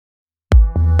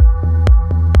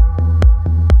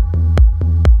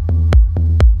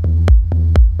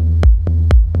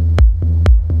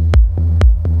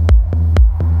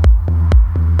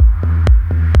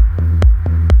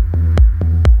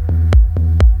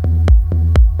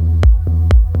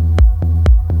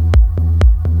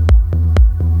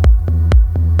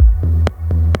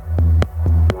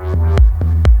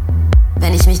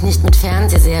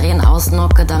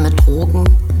Hausnocke, dann mit Drogen.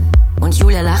 Und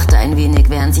Julia lachte ein wenig,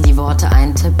 während sie die Worte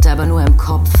eintippte, aber nur im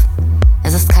Kopf.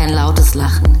 Es ist kein lautes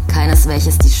Lachen, keines,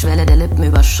 welches die Schwelle der Lippen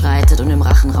überschreitet und im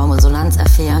Rachenraum Resonanz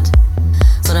erfährt,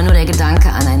 sondern nur der Gedanke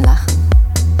an ein Lachen.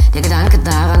 Der Gedanke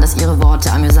daran, dass ihre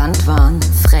Worte amüsant waren,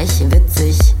 frech,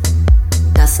 witzig,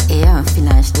 dass er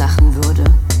vielleicht lachen würde,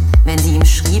 wenn sie ihm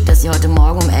schrieb, dass sie heute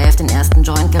Morgen um 11 den ersten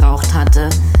Joint geraucht hatte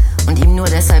und ihm nur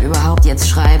deshalb überhaupt jetzt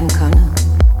schreiben könne.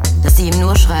 Dass sie ihm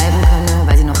nur schreiben könne,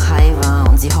 weil sie noch high war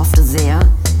und sie hoffte sehr,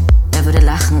 er würde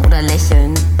lachen oder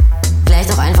lächeln.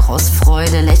 Vielleicht auch einfach aus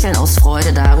Freude, lächeln aus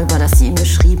Freude darüber, dass sie ihm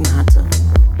geschrieben hatte.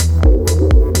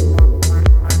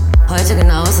 Heute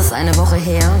genau ist es eine Woche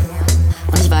her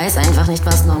und ich weiß einfach nicht,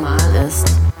 was normal ist.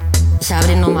 Ich habe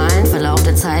den normalen Verlauf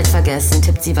der Zeit vergessen,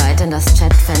 tippt sie weiter in das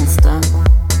Chatfenster.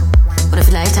 Oder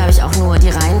vielleicht habe ich auch nur die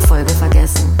Reihenfolge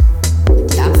vergessen.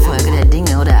 Die Abfolge der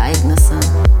Dinge oder Ereignisse.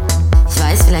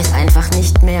 Ich weiß vielleicht einfach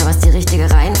nicht mehr, was die richtige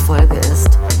Reihenfolge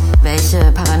ist. Welche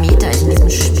Parameter ich in diesem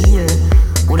Spiel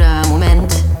oder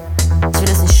Moment, ich will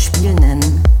es nicht Spiel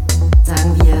nennen,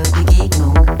 sagen wir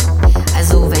Begegnung.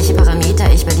 Also welche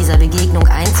Parameter ich bei dieser Begegnung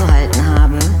einzuhalten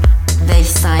habe.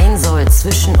 Welch sein soll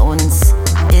zwischen uns,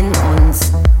 in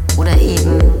uns oder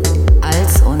eben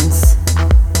als uns.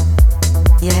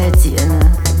 Hier hält sie inne.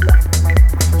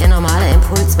 Ihr normaler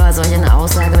Impuls war, solch eine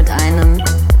Aussage mit einem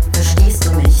 "Verstehst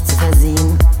du mich?" zu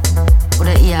versehen.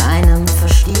 Oder eher einem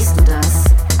 "Verstehst du das?"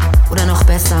 Oder noch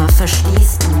besser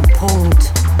 "Verstehst du?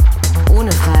 Punkt."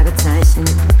 Ohne Fragezeichen.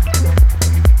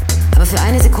 Aber für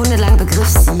eine Sekunde lang begriff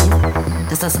sie,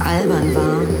 dass das albern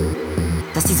war.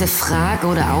 Dass diese Frage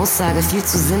oder Aussage viel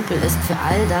zu simpel ist für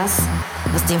all das,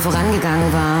 was dem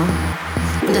vorangegangen war.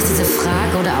 Und dass diese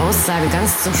Frage oder Aussage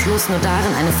ganz zum Schluss nur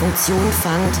darin eine Funktion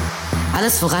fand,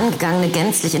 alles Vorangegangene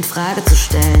gänzlich in Frage zu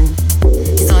stellen.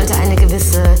 Sie sollte eine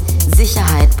gewisse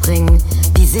Sicherheit bringen.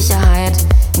 Die Sicherheit,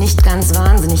 nicht ganz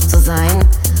wahnsinnig zu sein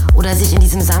oder sich in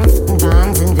diesem sanften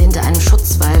Wahnsinn wie hinter einem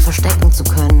Schutzwall verstecken zu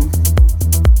können.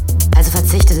 Also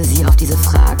verzichtete sie auf diese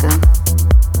Frage.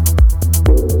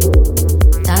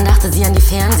 Dann dachte sie an die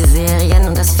Fernsehserien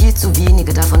und dass viel zu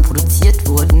wenige davon produziert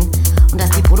wurden und dass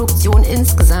die Produktion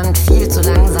insgesamt viel zu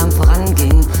langsam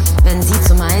voranging, wenn sie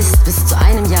zumeist bis zu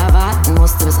einem Jahr warten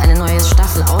musste, bis eine neue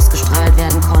Staffel ausgestrahlt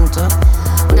werden konnte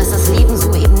und dass das Leben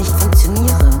so eben nicht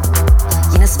funktioniere.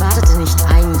 Jenes wartete nicht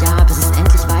ein Jahr, bis es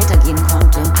endlich weitergehen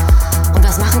konnte. Und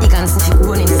was machen die ganzen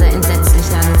Figuren in dieser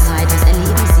entsetzlich langen Zeit? Was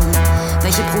erleben sie?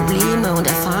 Welche Probleme und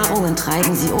Erfahrungen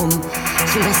treiben sie um?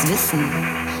 Ich will das wissen.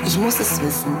 Ich muss es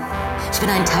wissen. Ich bin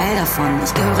ein Teil davon.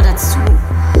 Ich gehöre dazu.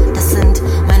 Das sind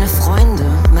meine Freunde,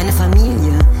 meine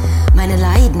Familie, meine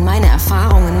Leiden, meine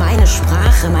Erfahrungen, meine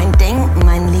Sprache, mein Denken,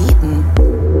 mein Leben.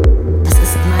 Das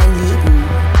ist mein Leben.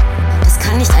 Das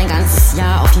kann nicht ein ganzes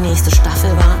Jahr auf die nächste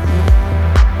Staffel warten.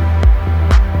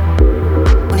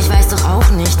 Und ich weiß doch auch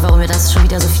nicht, warum mir das schon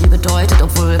wieder so viel bedeutet,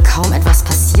 obwohl kaum etwas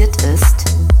passiert ist.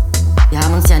 Wir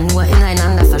haben uns ja nur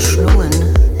ineinander verschlungen.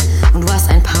 Und du hast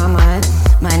ein paar Mal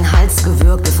meinen Hals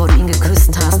gewürgt, bevor du ihn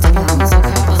geküsst hast. Und wir haben unsere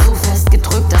Körper so fest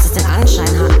gedrückt, dass es den Anschein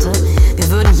hatte, wir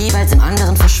würden jeweils im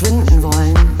anderen verschwinden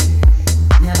wollen.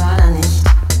 Mehr war da nicht.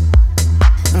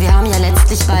 Und wir haben ja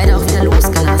letztlich beide auch wieder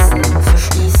losgelassen.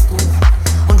 Verstehst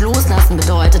du? Und loslassen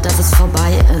bedeutet, dass es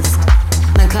vorbei ist.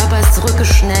 Mein Körper ist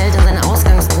zurückgeschnellt in seine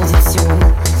Ausgangsposition.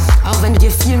 Auch wenn du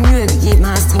dir viel Mühe gegeben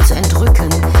hast, ihn zu entrücken,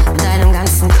 mit deinem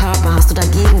ganzen Körper hast du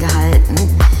dagegen gehalten.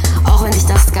 Auch wenn sich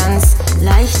das ganz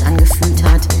leicht angefühlt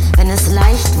hat, wenn es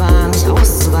leicht war, mich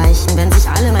auszuweichen, wenn sich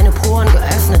alle meine Poren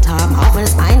geöffnet haben, auch wenn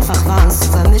es einfach war, uns zu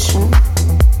vermischen.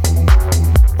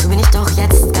 So bin ich doch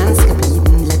jetzt ganz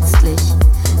geblieben, letztlich.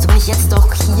 So bin ich jetzt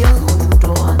doch hier und du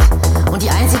dort. Und die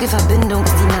einzige Verbindung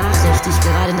ist die Nachricht, die ich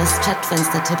gerade in das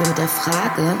Chatfenster tippe mit der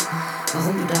Frage,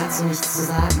 warum du dazu nichts zu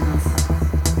sagen hast.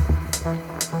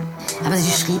 Aber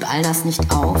sie schrieb all das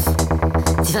nicht auf.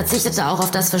 Sie verzichtete auch auf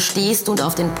das Verstehst du und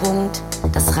auf den Punkt.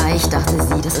 Das reicht, dachte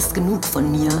sie, das ist genug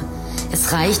von mir.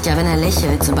 Es reicht ja, wenn er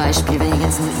lächelt, zum Beispiel, wenn er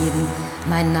jetzt nur eben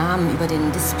meinen Namen über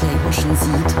den Display huschen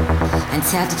sieht. Ein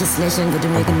zärtliches Lächeln würde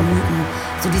mir genügen.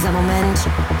 So dieser Moment,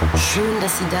 schön,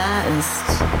 dass sie da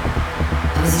ist.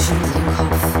 Aber sie schüttelte den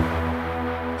Kopf.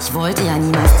 Ich wollte ja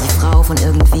niemals die Frau von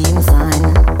irgendwem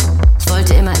sein. Ich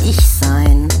wollte immer ich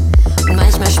sein. Und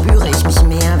manchmal spüre ich mich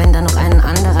mehr, wenn da noch ein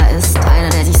anderer ist. Einer,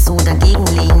 der sich so dagegen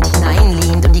lehnt,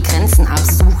 hineinlehnt und die Grenzen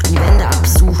absucht, die Wände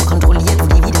absucht, kontrolliert, wo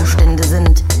die Widerstände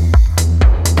sind.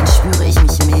 Dann spüre ich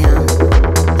mich mehr.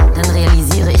 Dann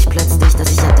realisiere ich plötzlich,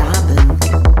 dass ich ja da bin.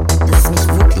 Dass es mich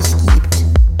wirklich gibt.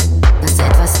 Dass da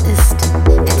etwas ist.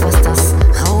 Etwas,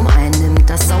 das Raum einnimmt,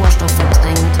 das Sauerstoff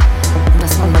verdrängt. Und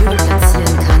dass man Möbel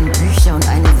platzieren kann, Bücher und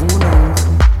eine Wohnung.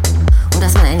 Und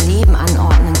dass man ein Leben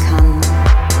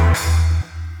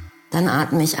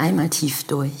atme ich einmal tief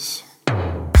durch.